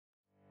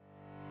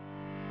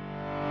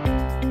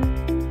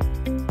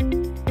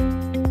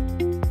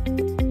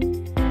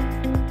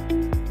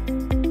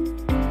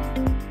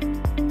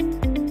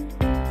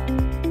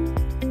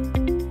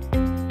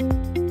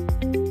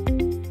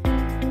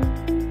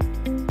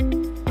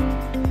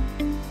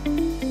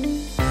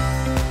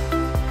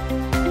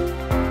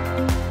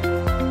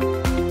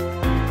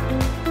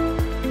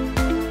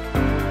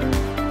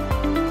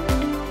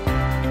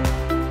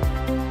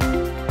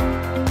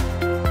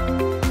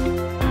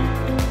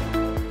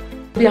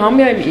Wir haben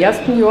ja im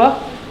ersten Jahr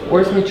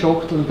alles mit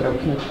Schachteln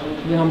trocknet.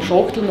 Wir haben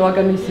Schachteln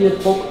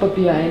organisiert,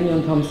 Backpapier rein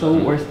und haben so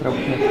alles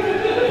trocknet.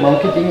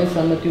 Manche Dinge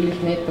sind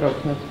natürlich nicht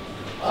trocknet,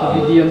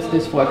 so wie wir uns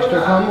das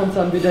vorgestellt haben und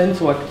sind wieder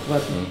entsorgt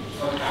worden.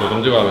 So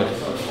dann die Arbeit.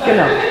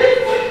 Genau.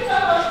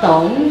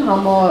 Dann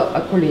haben wir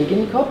eine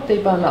Kollegin gehabt, die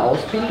bei einer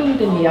Ausbildung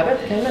den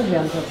Herbert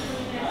kennengelernt hat.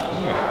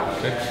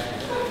 Okay.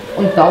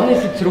 Und dann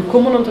ist sie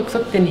zurückgekommen und hat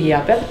gesagt, den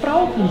Herbert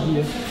brauchen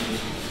wir.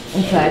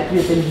 Und seit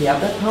wir den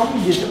Herbert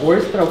haben, wird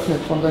alles trocknet,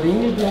 von der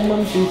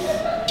Ringelblumen bis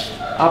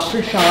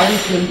Apfelschalen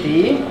für den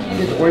Tee,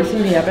 wird alles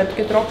im Herbert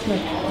getrocknet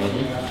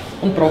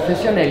und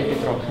professionell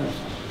getrocknet.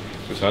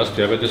 Das heißt,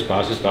 Herbert ist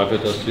Basis dafür,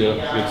 dass ihr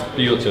jetzt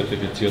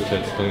biozertifiziert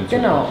seid.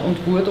 Genau,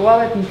 und gut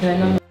arbeiten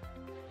können.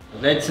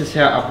 Letztes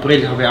Jahr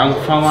April habe ich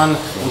angefangen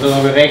und dann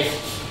habe ich recht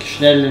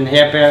schnell den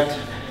Herbert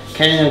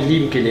kennen und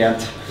lieben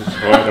gelernt. Das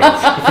freut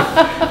uns,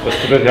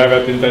 dass du den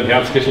Herbert in dein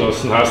Herz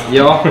geschlossen hast.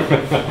 Ja.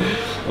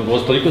 Und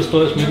was trinkst du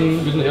alles mit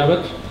dem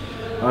Herbert?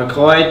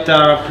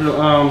 Kräuter,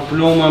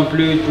 Blumen,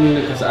 Blüten,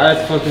 du kannst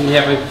alles von dem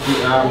Herbert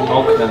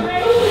trocknen.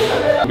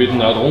 Mit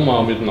dem Aroma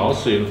und mit dem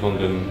Aussehen von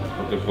den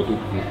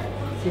Produkten.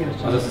 Sehr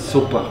schön. Also das ist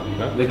super,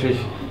 ja? Wirklich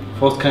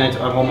fast kein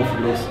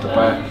Aromaverlust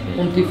dabei.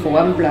 Und die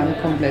Formen bleiben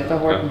komplett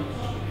erhalten.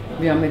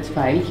 Ja. Wir haben jetzt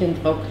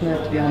Veilchen trocknet,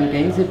 wir haben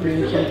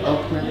Gänseblümchen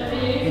trocknet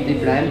und die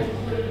bleiben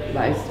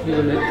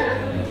weiß-violett.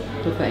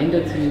 Da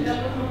verändert sich nichts.